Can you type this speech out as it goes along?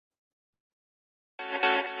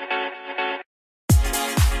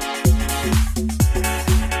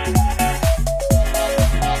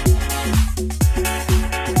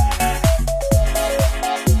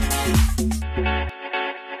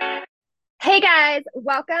guys,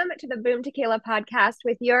 welcome to the Boom Tequila podcast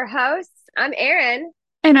with your hosts. I'm Erin.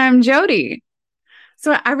 And I'm Jody.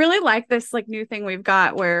 So I really like this new thing we've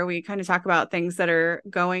got where we kind of talk about things that are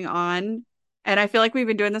going on. And I feel like we've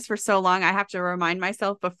been doing this for so long. I have to remind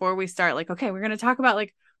myself before we start, okay, we're going to talk about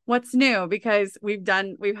what's new because we've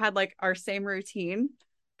had our same routine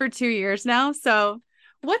for 2 years now. So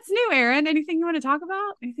what's new, Erin? Anything you want to talk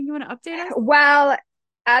about? Anything you want to update us? Well,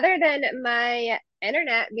 other than my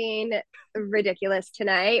internet being ridiculous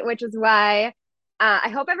tonight, which is why I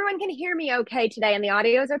hope everyone can hear me okay today and the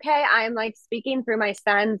audio is okay. I'm speaking through my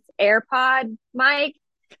son's AirPod mic.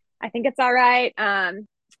 I think it's all right.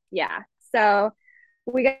 Yeah. So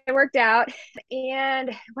we got it worked out.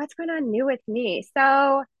 And what's going on new with me?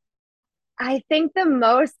 So I think the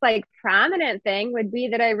most prominent thing would be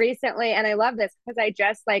that I recently, and I love this because I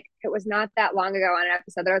just it was not that long ago on an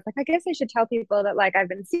episode that I was like, I guess I should tell people that I've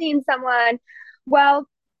been seeing someone. Well,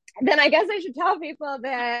 then I guess I should tell people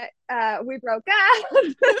that we broke up.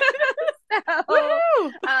 So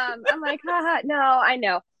Woo! I'm like, haha, no, I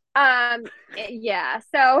know. Yeah.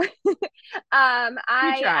 So We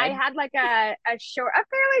I tried. had a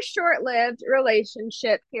fairly short lived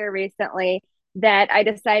relationship here recently that I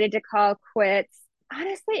decided to call quits.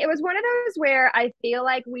 Honestly, it was one of those where I feel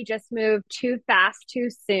like we just moved too fast too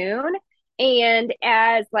soon. And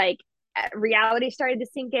as reality started to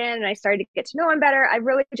sink in and I started to get to know him better, I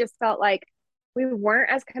really just felt like we weren't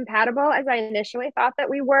as compatible as I initially thought that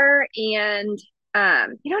we were. And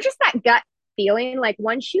just that gut feeling, like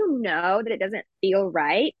once you know that it doesn't feel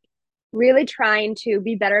right, really trying to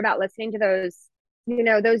be better about listening to those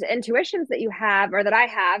those intuitions that you have or that I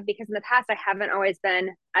have, because in the past I haven't always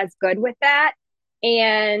been as good with that.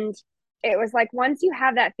 And it was like once you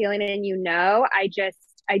have that feeling and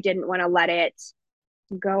I didn't want to let it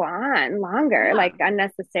go on longer, Yeah. like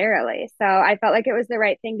unnecessarily. So I felt like it was the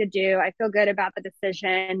right thing to do. I feel good about the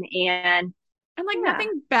decision. And And yeah,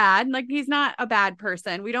 nothing bad. He's not a bad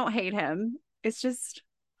person. We don't hate him. It's just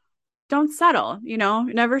don't settle,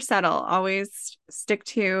 never settle. Always stick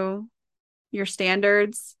to your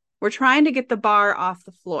standards. We're trying to get the bar off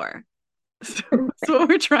the floor. So that's what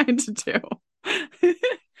we're trying to do.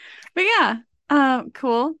 But yeah,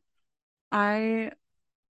 cool. I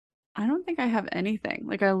I don't think I have anything.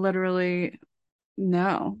 I literally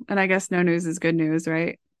no. And I guess no news is good news,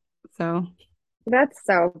 right? So that's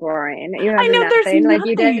so boring. You have I know there's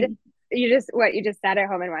nothing. nothing. You just sat at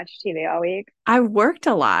home and watched TV all week. I worked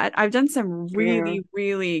a lot. I've done some Mm, really,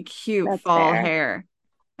 really cute that's fall fair. hair.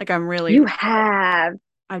 I'm really, You have.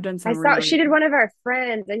 I've done I some saw she really, did one of our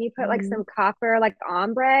friends and you put Mhm. some copper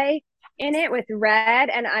ombre in it with red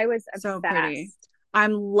and I was So pretty. obsessed.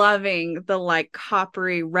 I'm loving the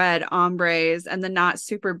coppery red ombres and the not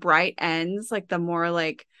super bright ends, the more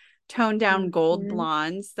toned down gold Mm-hmm.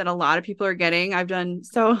 blondes that a lot of people are getting. I've done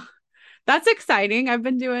so that's exciting. I've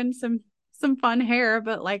been doing some fun hair,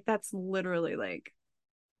 but that's literally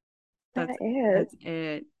that's That is. that's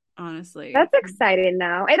it, honestly. That's exciting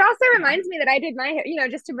though. It also Yeah. reminds me that I did my hair,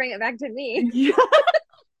 just to bring it back to me. Yeah.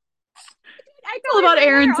 I All colored about my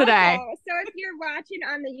Aaron hair today. also. So if you're watching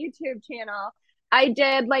on the YouTube channel, I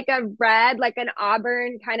did a red, like an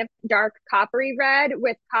auburn kind of dark coppery red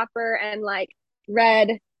with copper and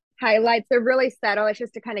red highlights. They're really subtle. It's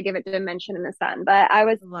just to kind of give it dimension in the sun. But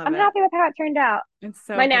Love I'm it. happy with how it turned out. It's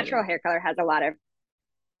so My natural pretty. hair color has a lot of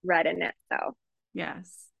red in it. So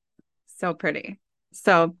Yes. So pretty.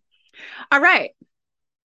 So, all right.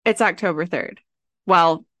 It's October 3rd.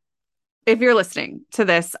 Well, if you're listening to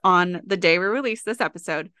this on the day we release this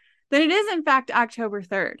episode, then it is in fact October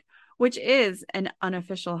 3rd, which is an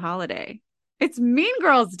unofficial holiday. It's Mean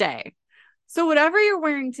Girls Day. So, whatever you're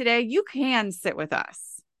wearing today, you can sit with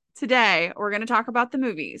us. Today, we're going to talk about the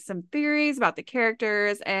movies, some theories about the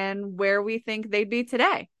characters, and where we think they'd be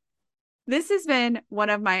today. This has been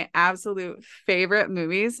one of my absolute favorite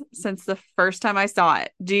movies since the first time I saw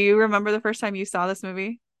it. Do you remember the first time you saw this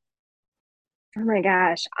movie? oh my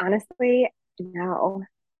gosh, honestly, no.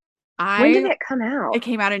 When did I it come It out?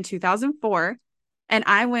 came out in 2004 and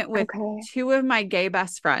I went with Okay. two of my gay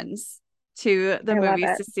best friends to the I love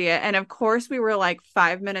movies it. to see it. And of course, we were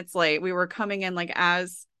 5 minutes late. We were coming in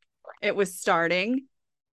as it was starting.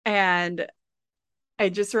 And I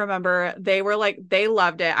just remember they were they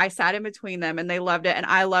loved it. I sat in between them and they loved it and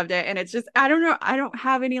I loved it. And it's just, I don't know. I don't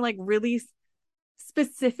have any really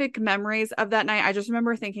specific memories of that night. I just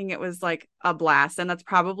remember thinking it was a blast. And that's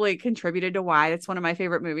probably contributed to why it's one of my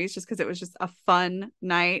favorite movies, just because it was just a fun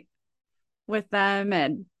night with them.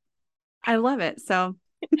 And I love it. So,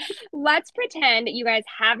 Let's pretend you guys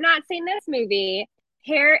have not seen this movie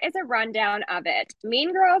Here is a rundown of it.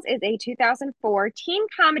 Mean Girls is a 2004 teen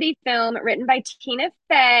comedy film written by Tina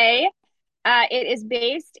Fey. It is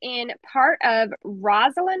based in part of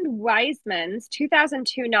Rosalind Wiseman's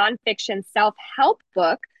 2002 nonfiction self-help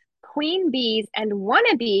book, Queen Bees and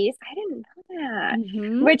Wannabes. I didn't know that,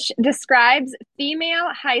 Mm-hmm. which describes female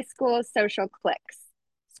high school social cliques,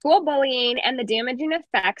 school bullying, and the damaging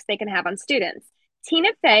effects they can have on students. Tina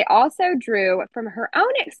Fey also drew from her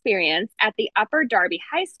own experience at the Upper Darby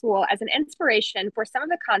High School as an inspiration for some of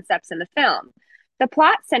the concepts in the film. The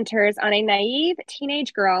plot centers on a naive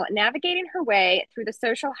teenage girl navigating her way through the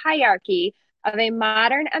social hierarchy of a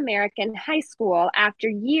modern American high school after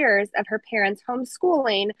years of her parents'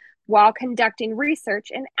 homeschooling while conducting research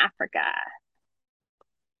in Africa.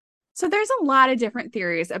 So there's a lot of different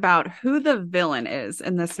theories about who the villain is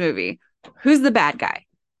in this movie. Who's the bad guy?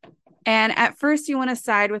 And at first, you want to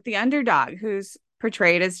side with the underdog, who's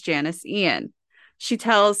portrayed as Janice Ian. She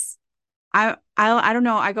tells, I don't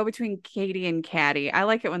know, I go between Katie and Caddy. I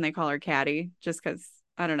like it when they call her Caddy, just because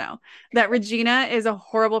I don't know, that Regina is a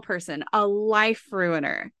horrible person, a life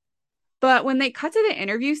ruiner. But when they cut to the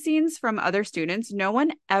interview scenes from other students, no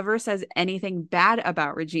one ever says anything bad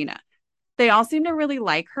about Regina. They all seem to really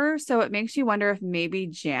like her, so it makes you wonder if maybe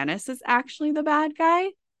Janice is actually the bad guy.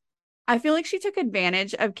 I feel like she took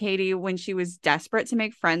advantage of Katie when she was desperate to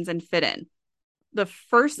make friends and fit in. The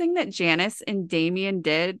first thing that Janice and Damien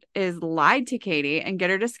did is lied to Katie and get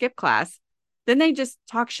her to skip class. Then they just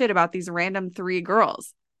talk shit about these random three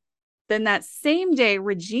girls. Then that same day,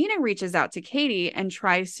 Regina reaches out to Katie and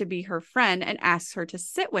tries to be her friend and asks her to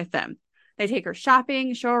sit with them. They take her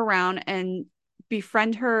shopping, show her around, and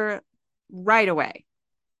befriend her right away.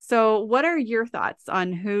 So, what are your thoughts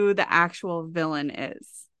on who the actual villain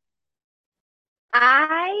is?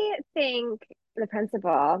 I think the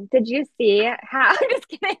principal. Did you see how? I'm just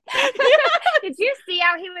kidding. Did you see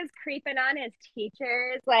how he was creeping on his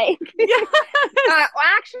teachers? Like, Yes. well,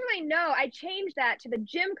 actually, no. I changed that to the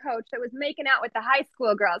gym coach that was making out with the high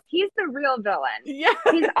school girls. He's the real villain. Yeah.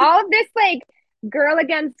 He's all of this like girl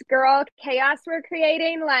against girl chaos we're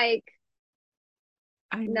creating. Like,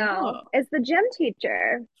 I no, know. it's the gym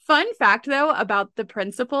teacher. Fun fact though about the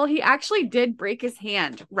principal, he actually did break his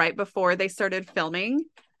hand right before they started filming.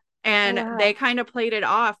 Oh And wow. they kind of played it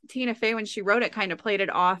off. Tina Fey, when she wrote it, kind of played it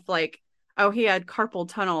off like, oh, he had carpal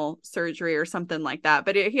tunnel surgery or something like that.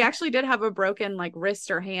 But he actually did have a broken like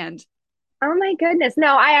wrist or hand. Oh my goodness.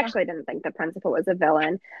 No, I actually didn't think the principal was a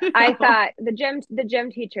villain. I No. thought the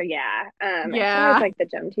gym teacher, yeah. It's always Yeah. like the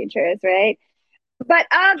gym teachers, right? But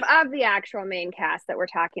of the actual main cast that we're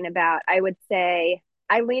talking about, I would say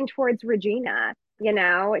I lean towards Regina. You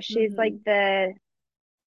know, she's like Mhm. the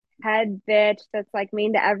head bitch that's like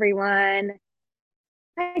mean to everyone.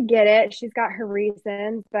 I get it. She's got her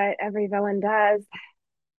reasons, but every villain does.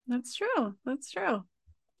 That's true. That's true.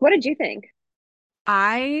 What did you think?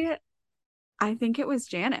 I I think it was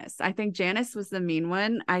Janice. I think Janice was the mean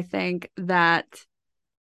one. I think that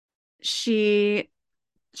she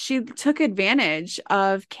she took advantage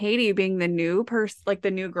of Katie being the new person, like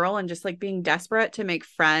the new girl, and just like being desperate to make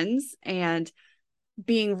friends and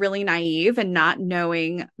being really naive and not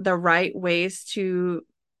knowing the right ways to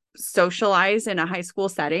socialize in a high school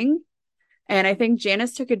setting. And I think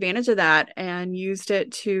Janice took advantage of that and used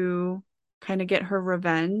it to kind of get her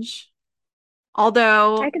revenge. I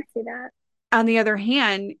Although, could see that. on the other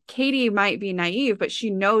hand, Katie might be naive, but she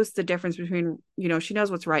knows the difference between, she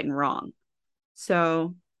knows what's right and wrong.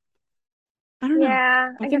 So I don't know.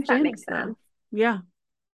 Yeah, I I guess think that makes Janice, though. sense. Yeah.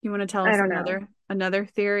 You want to tell I us don't know. another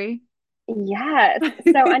theory? Yes.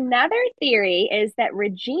 So another theory is that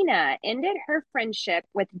Regina ended her friendship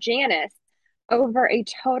with Janice over a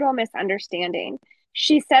total misunderstanding.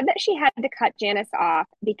 She said that she had to cut Janice off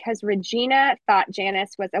because Regina thought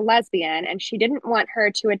Janice was a lesbian and she didn't want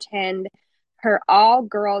her to attend her all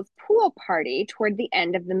girls pool party toward the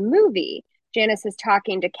end of the movie. Janice is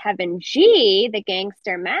talking to Kevin G, the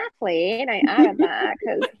gangster mathlete. I added that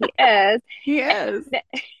because he is. He is.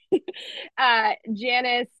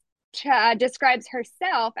 Janice describes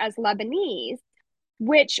herself as Lebanese,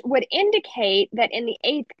 which would indicate that in the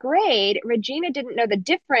eighth grade, Regina didn't know the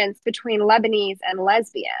difference between Lebanese and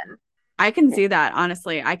lesbian. I can see that,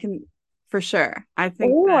 honestly. I can for sure. I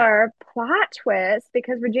think that Or plot twist,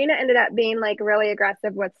 because Regina ended up being like really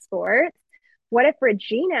aggressive with sports. What if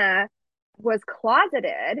Regina was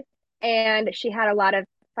closeted and she had a lot of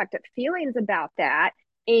fucked up feelings about that?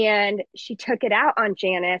 And she took it out on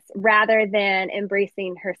Janice rather than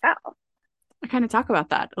embracing herself. I kind of talk about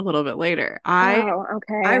that a little bit later. I Oh,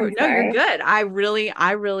 okay. I I'm no, you're sorry. good. I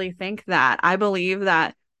really think that. I believe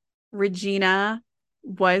that Regina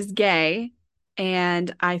was gay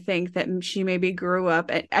And I think that she maybe grew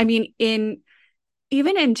up I mean,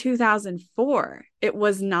 even in 2004, it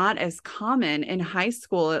was not as common in high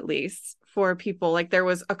school, at least for people. Like there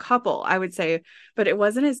was a couple, I would say, but it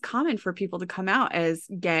wasn't as common for people to come out as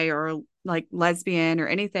gay or like lesbian or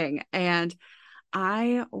anything. And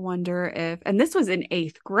I wonder if, and this was in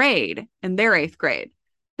eighth grade, in their eighth grade,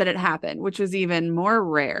 that it happened, which was even more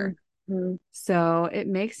rare. Mm-hmm. So it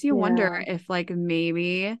makes you wonder Yeah. if, like,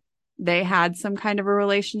 maybe they had some kind of a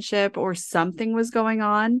relationship or something was going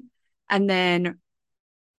on. And then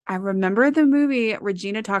I remember the movie,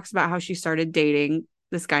 Regina talks about how she started dating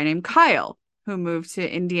this guy named Kyle who moved to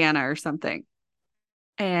Indiana or something.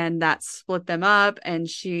 And that split them up. And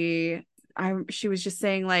she was just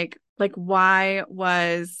saying like why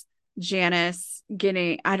was Janice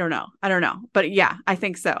getting, I don't know. I don't know. But yeah, I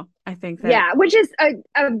think so. I think that Yeah, which is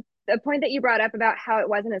a point that you brought up about how it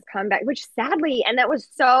wasn't as comeback, which sadly, and that was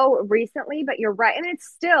so recently, but you're right. And it's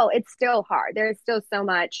still hard. There's still so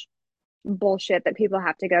much bullshit that people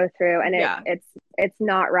have to go through, and yeah. it's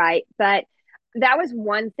not right. But that was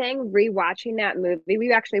one thing, rewatching that movie.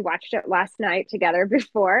 We actually watched it last night together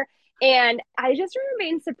before, and I just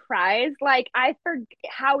remain surprised. Like I forget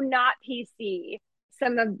how not PC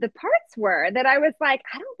some of the parts were, that I was like,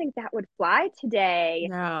 I don't think that would fly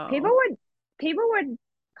today. People No. would people would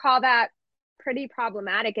call that pretty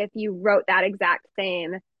problematic if you wrote that exact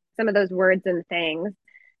same, some of those words and things.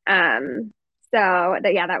 Um, so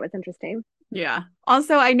that, yeah, that was interesting. Yeah.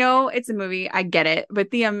 Also, I know it's a movie, I get it,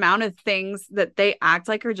 but the amount of things that they act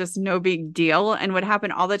like are just no big deal and would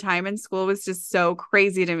happen all the time in school was just so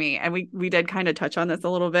crazy to me. And we did kind of touch on this a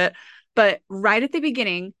little bit, but right at the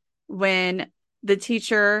beginning, when the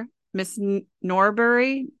teacher, Miss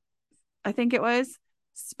Norbury, I think it was,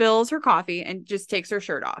 spills her coffee and just takes her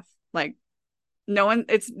shirt off. Like no one,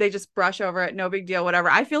 they just brush over it, no big deal, whatever.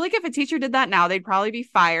 I feel like if a teacher did that now, they'd probably be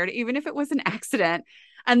fired, even if it was an accident.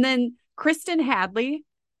 And then Kristen Hadley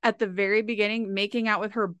at the very beginning making out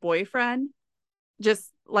with her boyfriend,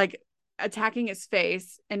 just like attacking his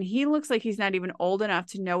face. And he looks like he's not even old enough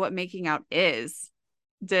to know what making out is.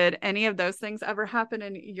 Did any of those things ever happen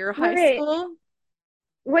in your high Wait, school?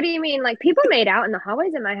 what do you mean? Like people made out in the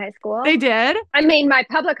hallways in my high school? They did. I mean, my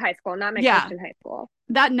public high school, not my Yeah, Christian high school.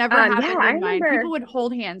 that never Yeah, happened in mine. People would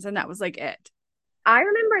hold hands and that was like it. I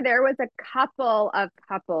remember there was a couple of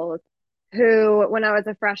couples who, when I was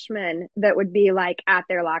a freshman, that would be like at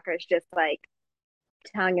their lockers, just like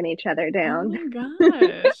tonguing each other Oh down, my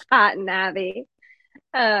gosh. Pat and Abby,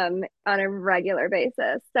 on a regular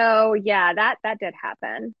basis. So yeah, that did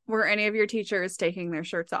happen. Were any of your teachers taking their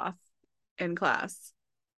shirts off in class?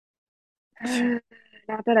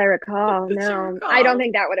 Not that I recall. Did you No, I don't recall?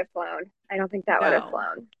 think that would have flown. I don't think that would have No.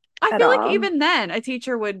 flown I at feel like all. even then, a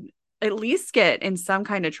teacher would at least get in some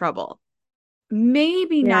kind of trouble.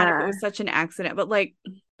 Maybe not if it Yeah. was such an accident, but like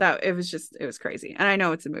that, it was crazy. And I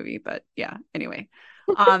know it's a movie, but yeah, anyway.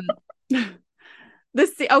 Um, okay,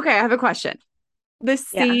 I have a question. The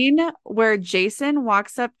Yeah. scene where Jason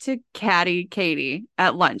walks up to Caddy Katie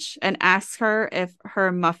at lunch and asks her if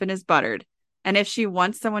her muffin is buttered and if she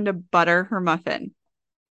wants someone to butter her muffin.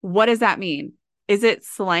 What does that mean? Is it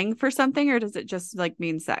slang for something or does it just like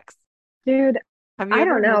mean sex? Dude, Have you I ever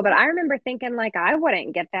don't heard know, but that? I remember thinking like I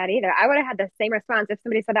wouldn't get that either. I would have had the same response if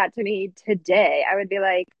somebody said that to me today. I would be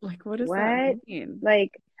like, Like, what does that "What?" mean?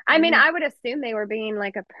 Like, I I mean, don't, I would assume they were being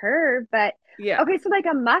like a perv, but yeah, okay, so like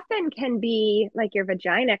a muffin can be like your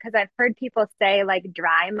vagina, because I've heard people say like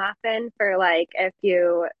dry muffin for like if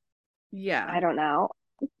you, yeah. I don't know.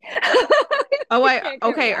 Oh, I can't get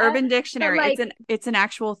okay, wet, Urban but Dictionary. like It's an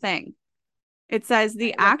actual thing. It says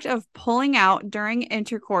the what? act of pulling out during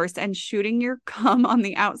intercourse and shooting your cum on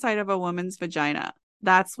the outside of a woman's vagina.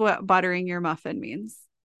 That's what buttering your muffin means.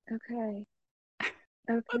 Okay,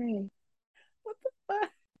 okay, What the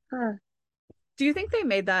fuck? huh? Do you think they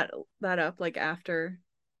made that up like after?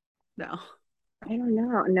 No. I don't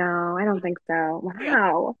know. No, I don't think so. Yeah.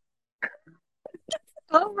 Wow.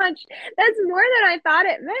 So much. That's more than I thought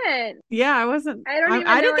it meant. Yeah, I wasn't I don't even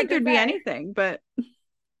I know didn't what think to there'd be say. anything, but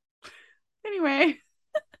anyway.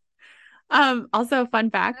 Also fun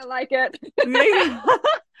I fact. like it. They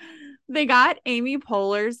they got Amy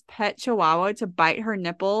Poehler's pet chihuahua to bite her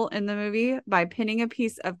nipple in the movie by pinning a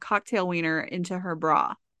piece of cocktail wiener into her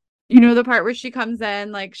bra. You know the part where she comes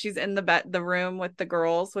in, like she's in the room with the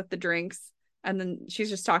girls with the drinks, and then she's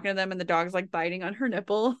just talking to them, and the dog's like biting on her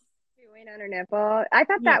nipple. Chewing on her nipple. I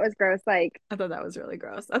thought Yeah, that was gross. Like, I thought that was really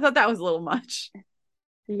gross. I thought that was a little much.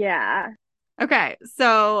 yeah. Okay,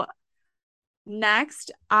 so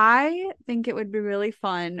next, I think it would be really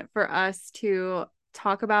fun for us to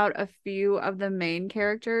talk about a few of the main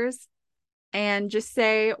characters and just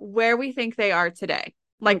say where we think they are today.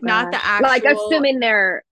 Oh Like not gosh. the Like actual, assuming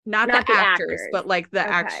they're not the not the actors, actors. but like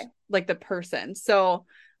the Okay. like the person. So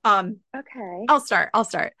um Okay. I'll start.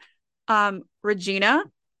 Regina,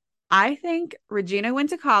 I think Regina went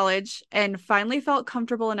to college and finally felt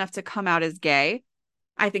comfortable enough to come out as gay.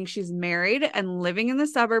 I think she's married and living in the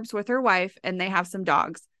suburbs with her wife, and they have some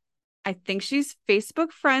dogs. I think she's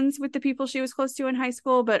Facebook friends with the people she was close to in high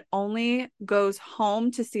school, but only goes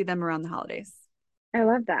home to see them around the holidays. I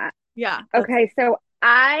love that. Yeah, that's Okay, so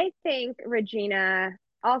I think Regina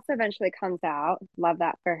also eventually comes out. Love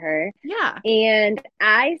that for her. yeah, And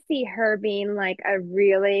I see her being like a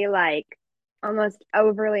really like almost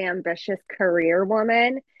overly ambitious career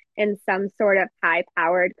woman in some sort of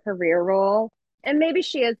high-powered career role. And maybe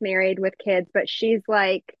she is married with kids, but she's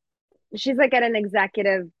like at an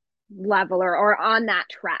executive level or on that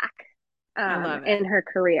track I love it. in her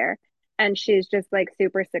career. And she's just like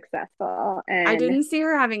super successful I and didn't see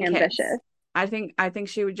her having kids. ambitious. I think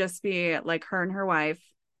she would just be like her and her wife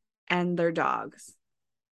and their dogs.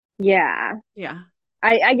 Yeah. Yeah.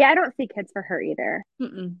 Yeah, I don't see kids for her either.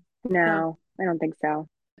 Mm-mm. No. No, I don't think so.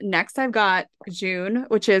 Next, I've got June,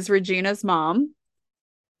 which is Regina's mom.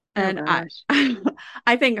 Oh And gosh.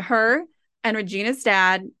 I think her and Regina's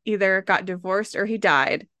dad either got divorced or he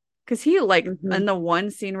died. Because he, like, Hmm. in the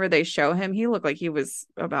one scene where they show him, he looked like he was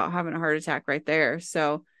about having a heart attack right there.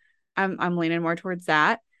 So I'm leaning more towards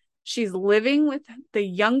that. She's living with the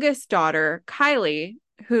youngest daughter, Kylie,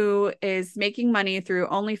 who is making money through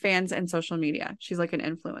OnlyFans and social media. She's like an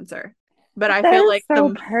influencer. But I That feel is like so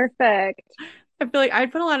the perfect. I feel like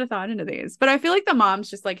I'd put a lot of thought into these, but I feel like the mom's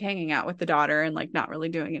just like hanging out with the daughter and like not really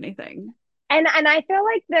doing anything. And I feel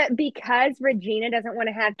like that because Regina doesn't want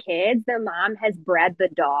to have kids, the mom has bred the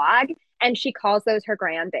dog and she calls those her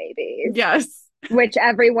grandbabies, Yes. which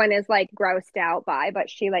everyone is like grossed out by, but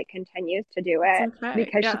she like continues to do It's it okay.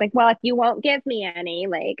 because she's Yeah. like, well, if you won't give me any,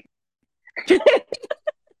 like that's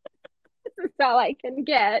all I can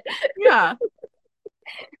get. Yeah.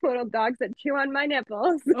 Little dogs that chew on my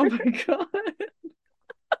nipples. Oh my God.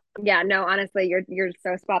 Yeah, no, honestly, you're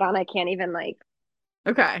so spot on.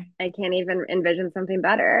 Okay. I can't even envision something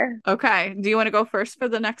better. Okay. Do you want to go first for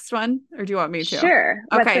the next one or do you want me to? Sure.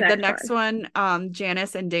 What's the Okay. The next next one? one,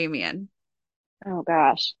 Janice and Damien. Oh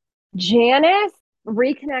gosh. Janice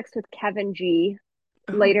reconnects with Kevin G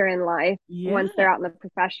Oh, later in life once they're yeah. out in the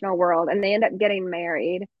professional world and they end up getting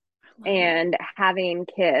married I love it. and having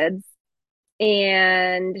kids.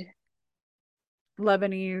 And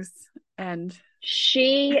Lebanese and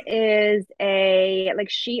she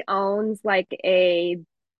owns like a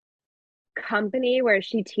company where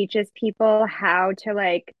she teaches people how to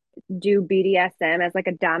like do BDSM as like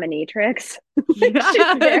a dominatrix. Like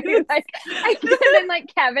she's very yes. like and then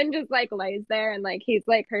like Kevin just like lays there and like he's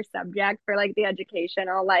like her subject for like the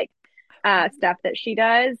educational like stuff that she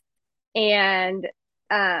does. And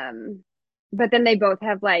um but then they both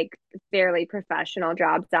have like fairly professional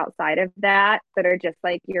jobs outside of that are just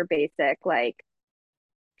like your basic like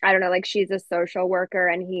I don't know, like she's a social worker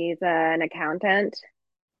and he's an accountant.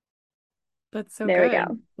 That's so There we good.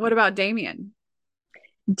 go. What about Damien?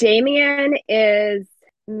 Damien is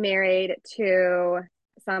married to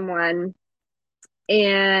someone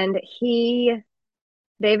and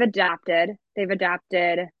they've adopted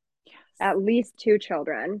Yes. at least two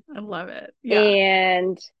children. I love it. Yeah.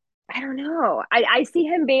 And I don't know. I see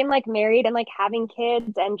him being like married and like having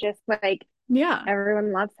kids and just like Yeah.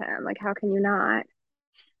 everyone loves him. Like how can you not?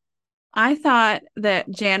 I thought that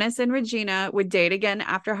Janice and Regina would date again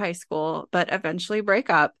after high school, but eventually break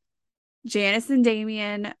up. Janice and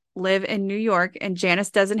Damien live in New York, and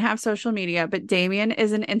Janice doesn't have social media, but Damien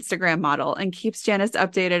is an Instagram model and keeps Janice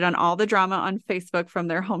updated on all the drama on Facebook from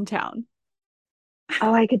their hometown.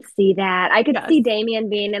 Oh, I could see that. I could Yes, see Damien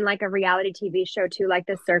being in like a reality TV show too, like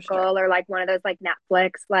The for sure. Circle or like one of those like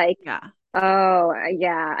Netflix, like, Yeah. oh,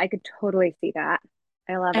 yeah, I could totally see that.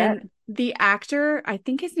 I love it. And the actor, I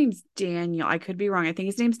think his name's Daniel. I could be wrong. I think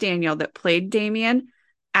his name's Daniel that played Damien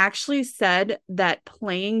actually said that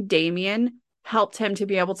playing Damien helped him to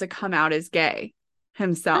be able to come out as gay Oh,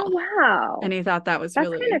 himself. And wow. he thought that was That's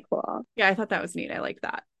kind of really, cool. yeah, I thought that was neat. I like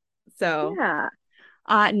that. So, Yeah.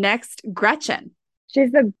 next, Gretchen.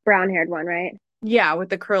 She's the brown haired one, right? Yeah, with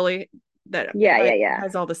the curly that Yeah, yeah, yeah.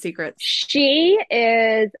 has all the secrets.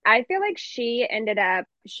 I feel like she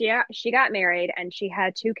got married and she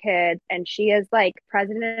had two kids and she is like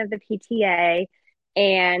president of the PTA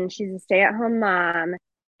and she's a stay-at-home mom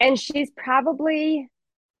and she's probably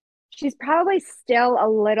still a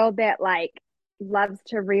little bit like loves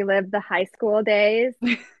to relive the high school days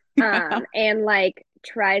Yeah. and like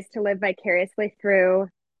tries to live vicariously through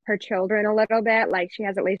her children a little bit. Like she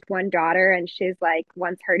has at least one daughter and she's like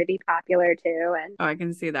wants her to be popular too. And Oh, I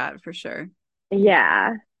can see that for sure.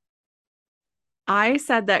 yeah. I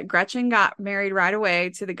said that Gretchen got married right away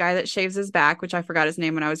to the guy that shaves his back, which I forgot his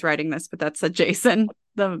name when I was writing this, but that's a Jason,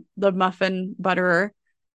 the muffin butterer.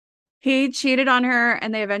 He cheated on her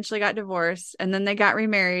and they eventually got divorced and then they got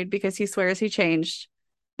remarried because he swears he changed.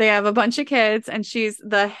 They have a bunch of kids and she's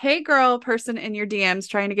the hey girl person in your DMs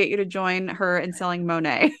trying to get you to join her in selling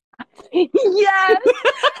Monet. Yes.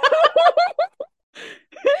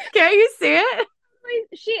 Can you see it?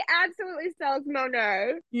 She absolutely sells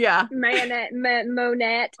Monet. Yeah. Monette, whatever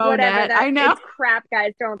Monet. that. I know. It's crap,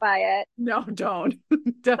 guys. Don't buy it. No, don't. So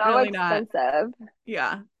Definitely not. expensive.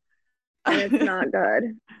 Yeah. And it's not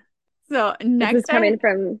good. So This is next coming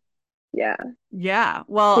from, yeah. yeah.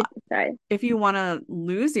 Well, Sorry. if you want to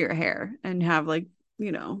lose your hair and have like,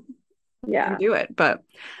 you know, you can Yeah. do it. But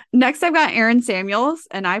next I've got Aaron Samuels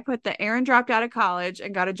and I put that Aaron dropped out of college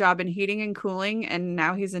and got a job in heating and cooling and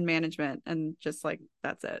now he's in management and just like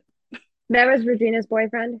that's it. That was Regina's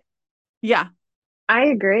boyfriend. Yeah. I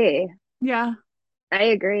agree. Yeah. I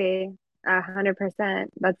agree. 100%.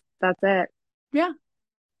 That's it. Yeah.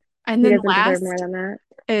 And He then doesn't deserve more last than that.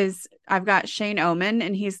 is I've got Shane Oman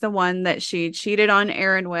and he's the one that she cheated on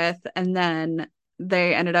Aaron with and then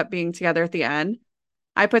they ended up being together at the end.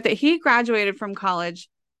 I put that he graduated from college,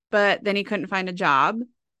 but then he couldn't find a job.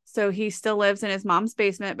 So he still lives in his mom's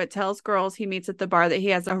basement, but tells girls he meets at the bar that he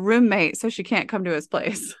has a roommate, so she can't come to his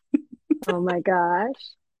place. Oh my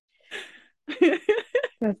gosh.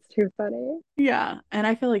 That's too funny. Yeah. And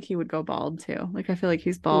I feel like he would go bald too. Like, I feel like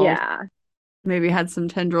he's bald. Yeah. Maybe had some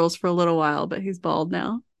tendrils for a little while, but he's bald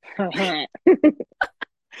now. You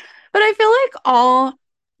But I feel like all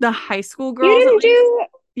the high school girls, at didn't least. do.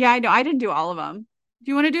 Yeah, I know. I didn't do all of them.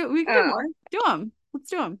 Do you want to do? We can do more. Oh. Do them. Let's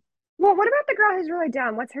do them. Well, what about the girl who's really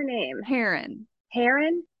dumb? What's her name? Karen.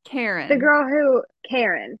 Karen? The Karen. girl who,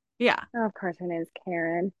 Karen. Yeah. Oh, of course, her name's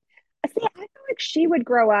Karen. See, I feel like she would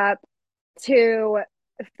grow up to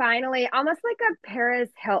finally almost like a Paris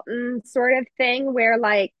Hilton sort of thing where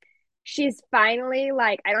like she's finally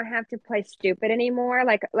like I don't have to play stupid anymore.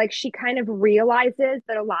 Like she kind of realizes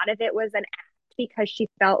that a lot of it was an act because she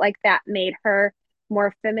felt like that made her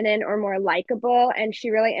more feminine or more likable and she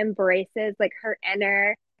really embraces like her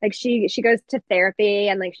inner like she goes to therapy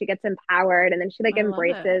and like she gets empowered and then she like I love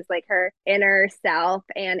it. embraces like her inner self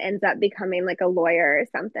and ends up becoming like a lawyer or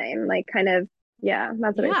something like kind of yeah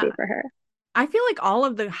that's what I Yeah. see for her. I feel like all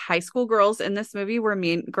of the high school girls in this movie were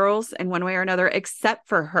mean girls in one way or another, except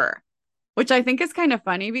for her, which I think is kind of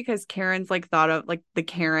funny because Karen's like thought of like the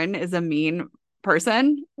Karen is a mean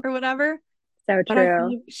person or whatever. So But I feel true.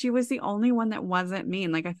 like she was the only one that wasn't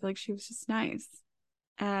mean. Like I feel like she was just nice.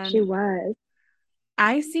 She And was.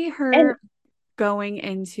 I see And her going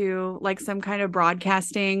into like some kind of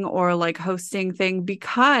broadcasting or like hosting thing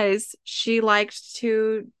because she liked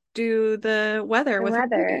to do the weather the with her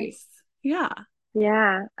weather. movies. Yeah.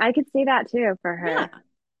 Yeah, I could see that too for Yeah. her.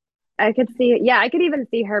 I could see, yeah, I could even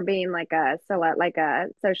see her being like a select, like a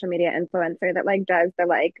social media influencer that like does the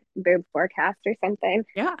like boob forecast or something.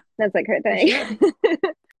 Yeah. That's like her For thing. sure.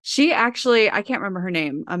 She actually, I can't remember her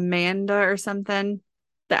name, Amanda or something,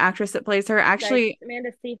 the actress that plays her. Actually,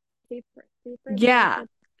 Amanda Seyfried. yeah,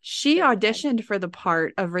 she Yeah, go ahead. auditioned for the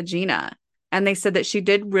part of Regina, and they said that she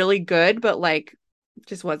did really good, but like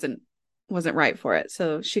just wasn't right for it.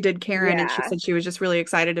 So she did Karen, and she Yeah, said she was just really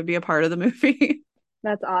excited to be a part of the movie.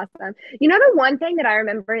 that's awesome. You know, the one thing that I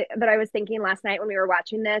remember that I was thinking last night when we were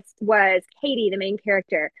watching this was Katie, the main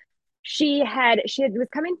character. She was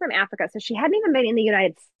coming from Africa, so she hadn't even been in the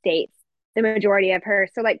United States, the majority of her.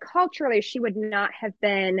 So like culturally, she would not have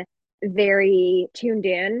been very tuned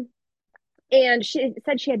in. And she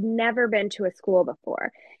said she had never been to a school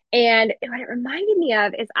before. And what it reminded me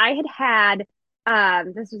of is I had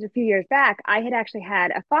this was a few years back, I had actually had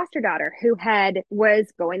a foster daughter who had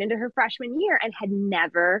was going into her freshman year and had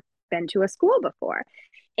never been to a school before.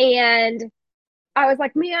 And I was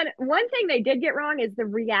like, man, one thing they did get wrong is the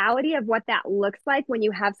reality of what that looks like when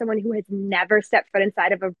you have someone who has never stepped foot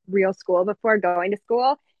inside of a real school before going to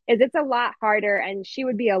school is it's a lot harder and she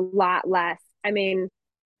would be a lot less. I mean,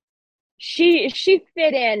 she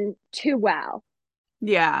fit in too well,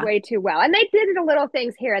 Yeah. way too well. And they did the little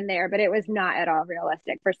things here and there, but it was not at all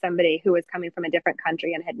realistic for somebody who was coming from a different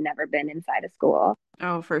country and had never been inside a school.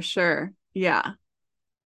 Oh, for sure. Yeah.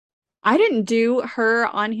 I didn't do her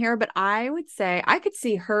on here, but I would say I could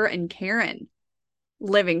see her and Karen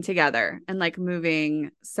living together and like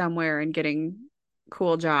moving somewhere and getting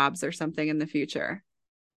cool jobs or something in the future.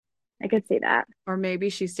 I could see that. Or maybe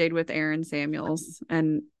she stayed with Aaron Samuels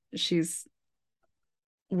and she's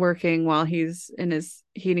working while he's in his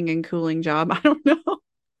heating and cooling job. I don't know.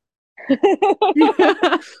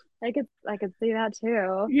 I could see that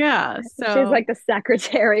too. Yeah. She's So like the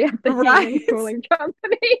secretary of the heating right. and cooling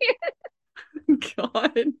company.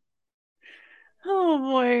 God. Oh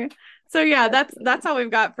boy. So yeah, that's all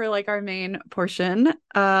we've got for like our main portion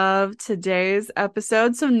of today's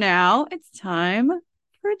episode. So now it's time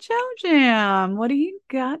for Joe Jam. What do you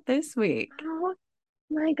got this week? Oh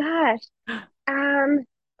my gosh.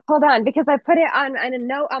 Hold on, because I put it on a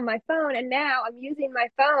note on my phone, and now I'm using my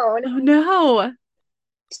phone Oh no.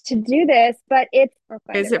 to do this, but I'll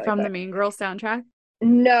find Is it it really from the quick. Mean Girls soundtrack?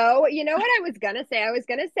 No, you know what I was gonna say? I was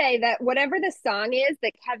gonna say that whatever the song is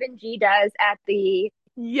that Kevin G does at the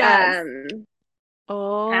Yes. um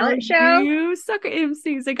Oh, talent show. you sucker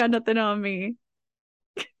MCs. I got nothing on me.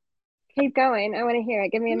 Keep going. I want to hear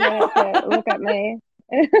it. Give me a minute to No. look up my.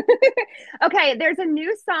 Okay, there's a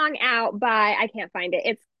new song out by I can't find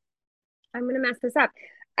it. I'm gonna mess this up.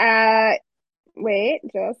 Uh, wait,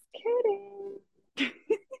 just kidding.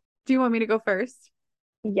 Do you want me to go first?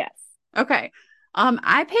 Yes. Okay.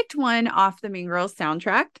 I picked one off the Mean Girls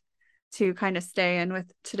soundtrack to kind of stay in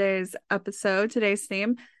with today's episode, today's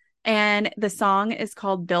theme. And the song is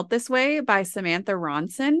called Built This Way by Samantha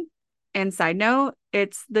Ronson. And side note,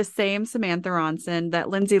 it's the same Samantha Ronson that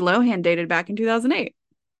Lindsay Lohan dated back in 2008.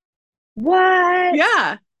 What?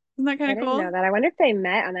 Yeah. Isn't that kind I of didn't cool? know that. I wonder if they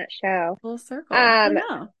met on that show. Full circle. I Um,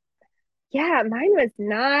 know. yeah, mine was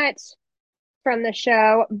not from the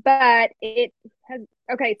show, but it has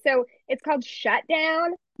okay, so it's called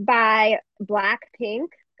Shutdown by Blackpink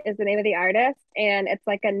is the name of the artist, and it's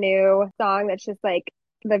like a new song that's just like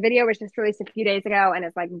the video was just released a few days ago and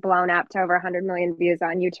it's like blown up to over 100 million views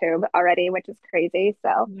on YouTube already, which is crazy.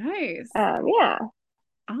 So, Nice. yeah.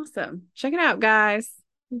 Awesome. Check it out, guys.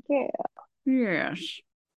 Yeah. Yes.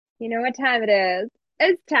 You know what time it is?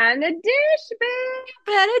 It's time to dish, bitch.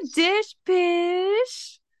 Better dish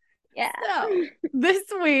fish. Yeah. So this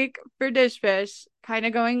week for Dish Fish, kind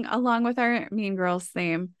of going along with our Mean Girls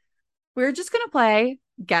theme, we're just going to play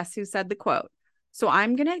Guess Who Said the Quote. So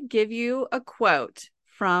I'm going to give you a quote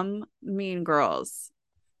from Mean Girls,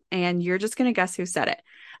 and you're just going to guess who said it.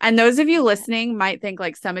 And those of you listening might think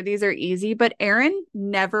like some of these are easy, but Erin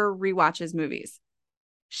never rewatches movies.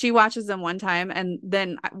 She watches them one time, and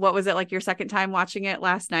then what was it like your second time watching it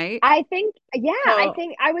last night? I think, yeah, I So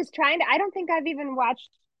think I was trying to, I don't think I've even watched,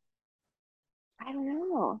 I don't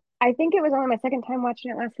know. I think it was only my second time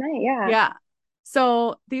watching it last night. Yeah. yeah.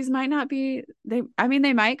 So these might not be they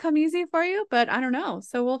might come easy for you, but I don't know.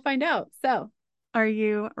 So we'll find out. So are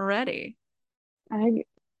you ready?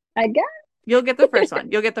 I guess. You'll get the first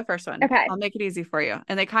one. You'll get the first one. Okay. I'll make it easy for you.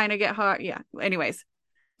 And they kind of get hard. Yeah. Anyways,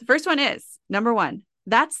 the first one is number 1.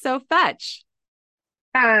 That's so fetch.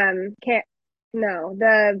 Can't, no,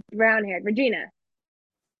 the brown haired Regina.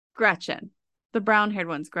 Gretchen. The brown haired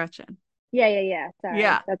one's Gretchen. Yeah. Sorry.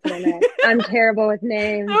 Yeah. That's what I meant. I'm terrible with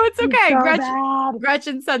names. No, it's okay. So Gretchen. bad.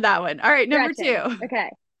 Gretchen said that one. All right, number Gretchen. 2. Okay.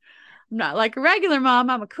 I'm not like a regular mom.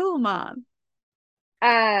 I'm a cool mom.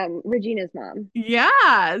 Regina's mom.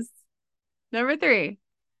 Yes. Number 3.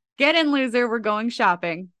 Get in, loser. We're going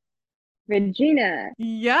shopping. Regina.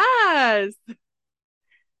 Yes.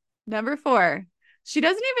 Number 4. She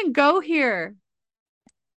doesn't even go here.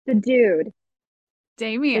 The dude is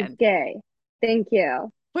Damien. gay. Thank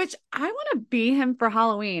you. Which I want to be him for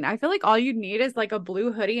Halloween. I feel like all you'd need is like a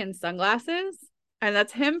blue hoodie and sunglasses. And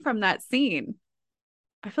that's him from that scene.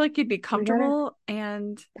 I feel like you'd be comfortable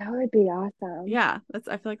and That would be awesome. yeah, I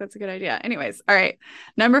feel like that's a good idea. Anyways, all right.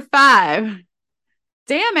 Number 5.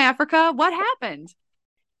 Damn, Africa, what happened?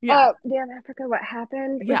 Yeah. Oh, damn Africa, what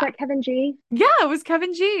happened? Yeah. Was that Kevin G? Yeah, it was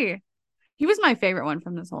Kevin G. He was my favorite one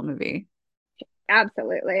from this whole movie.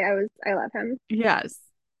 Absolutely. I love him. Yes.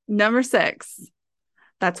 Number 6.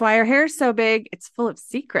 That's why her hair is so big. It's full of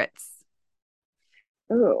secrets.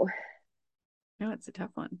 Ooh, No, it's a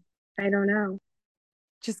tough one. I don't know.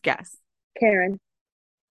 Just guess. Karen.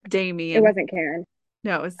 Damien. It wasn't Karen.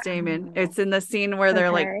 No, it was Damon. Oh. It's in the scene where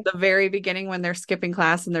they're like Okay. the very beginning when they're skipping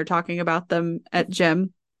class and they're talking about them at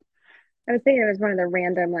gym. I was thinking it was one of the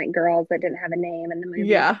random like girls that didn't have a name in the movie.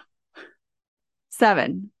 Yeah.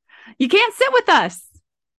 7. You can't sit with us.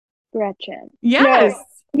 Gretchen. Yes.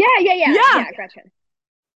 No. Yeah. Yeah. Yeah, Gretchen.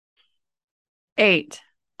 8.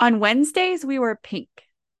 On Wednesdays, we were pink.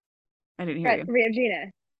 I didn't hear you.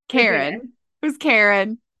 Regina. Karen. Regina. It was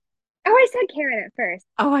Karen. Oh, I said Karen at first.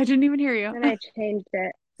 Oh, I didn't even hear you. And I changed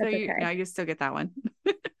it. So That's okay. no, you still get that one.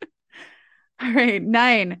 All right.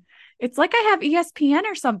 9. It's like I have ESPN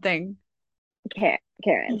or something.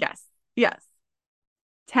 Karen. Yes.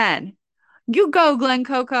 10. You go, Glen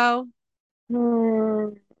Coco. Hmm,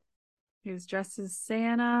 He was dressed as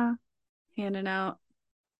Santa, handing out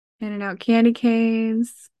candy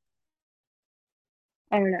canes.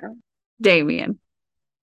 I don't know. Damien.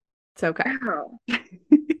 It's okay. Oh,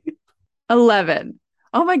 11.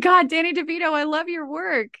 Oh my God, Danny DeVito, I love your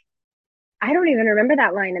work. I don't even remember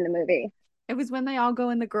that line in the movie. It was when they all go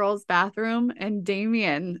in the girls' bathroom and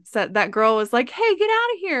Damien said that girl was like, "Hey, get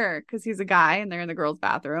out of here," because he's a guy and they're in the girls'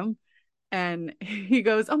 bathroom. And he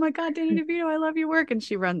goes, "Oh my God, Danny DeVito, I love your work." And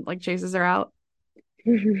she chases her out.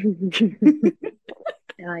 I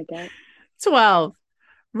like it. 12.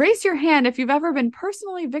 Raise your hand if you've ever been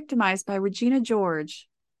personally victimized by Regina George.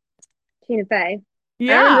 Tina Fey. I don't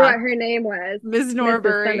remember Yeah, what her name was. Ms. Mrs.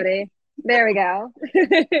 Norbury. Somebody. There we go.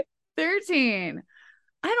 13.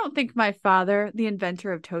 I don't think my father, the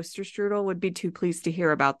inventor of toaster strudel, would be too pleased to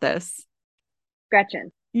hear about this.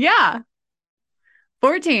 Gretchen. Yeah.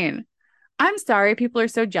 14. I'm sorry people are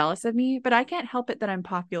so jealous of me, but I can't help it that I'm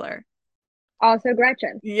popular. Also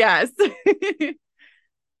Gretchen. Yes.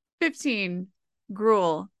 15.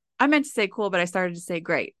 Gruel. I meant to say cool, but I started to say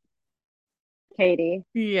great. Katie.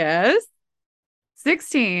 Yes.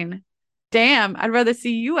 16. Damn, I'd rather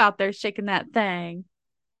see you out there shaking that thing.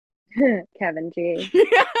 Kevin G.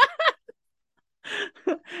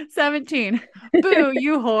 17. Boo,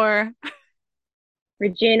 you whore.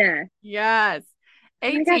 Regina. Yes. Oh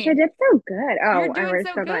my gosh, I 18. did so good. You're Oh, and doing we're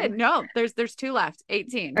so still good. going. No, there's two left.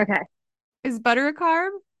 18. Okay. Is butter a carb?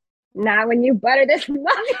 Not when you butter this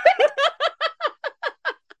muffin.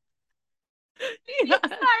 Yeah. Sorry,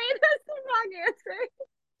 that's the wrong answer.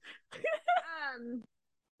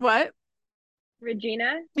 What?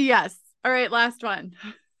 Regina. Yes. All right, last one.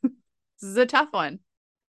 This is a tough one.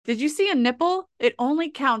 Did you see a nipple? It only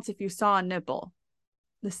counts if you saw a nipple.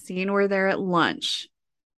 The scene where they're at lunch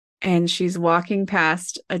and she's walking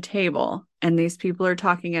past a table and these people are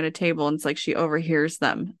talking at a table and it's like she overhears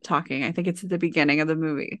them talking. I think it's at the beginning of the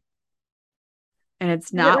movie. And it's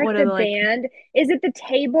Is it not like one of the the like, band? Is it the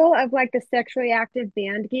table of like the sexually active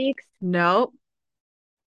band geeks? nope.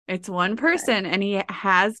 It's one Okay. person and he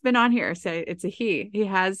has been on here. So it's a he. He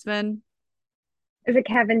has been. Is it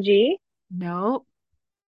Kevin G? Nope.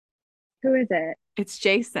 Who is it? It's Is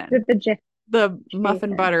Jason, it the the muffin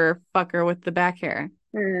Jason? butter fucker with the back hair.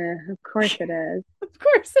 Of course it is. Of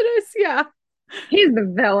course it is. Yeah. He's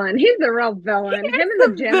the villain. He's the real He villain. Him is and the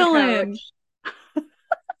the gym villain. coach.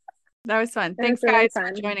 That was fun. That was Thanks, really guys, for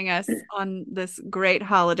fun. joining us on this great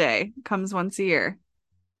holiday. Comes once a year.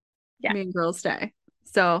 Yeah. Mean Girls Day.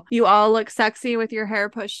 So you all look sexy with your hair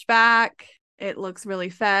pushed back. It looks really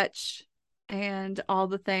fetch and all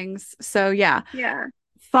the things. So yeah, Yeah.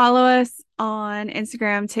 follow us on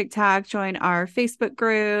Instagram, TikTok, join our Facebook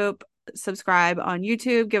group, subscribe on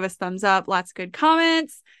YouTube, give us thumbs up, lots of good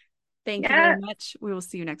comments. Thank you very Yeah. much. We will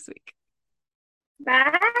see you next week.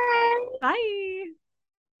 Bye. Bye.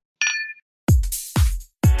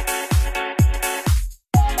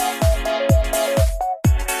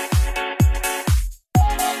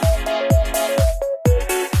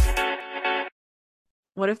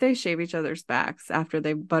 What if they shave each other's backs after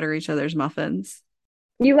they butter each other's muffins?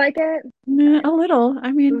 You like it? A little.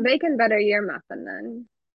 I mean, They can butter your muffin then.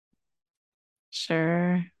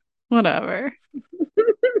 sure. Whatever.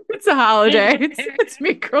 It's a holiday. It's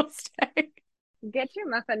Mean Girls Day. Get your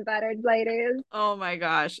muffin buttered, ladies. Oh my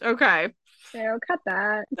gosh. Okay. So cut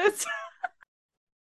that. That's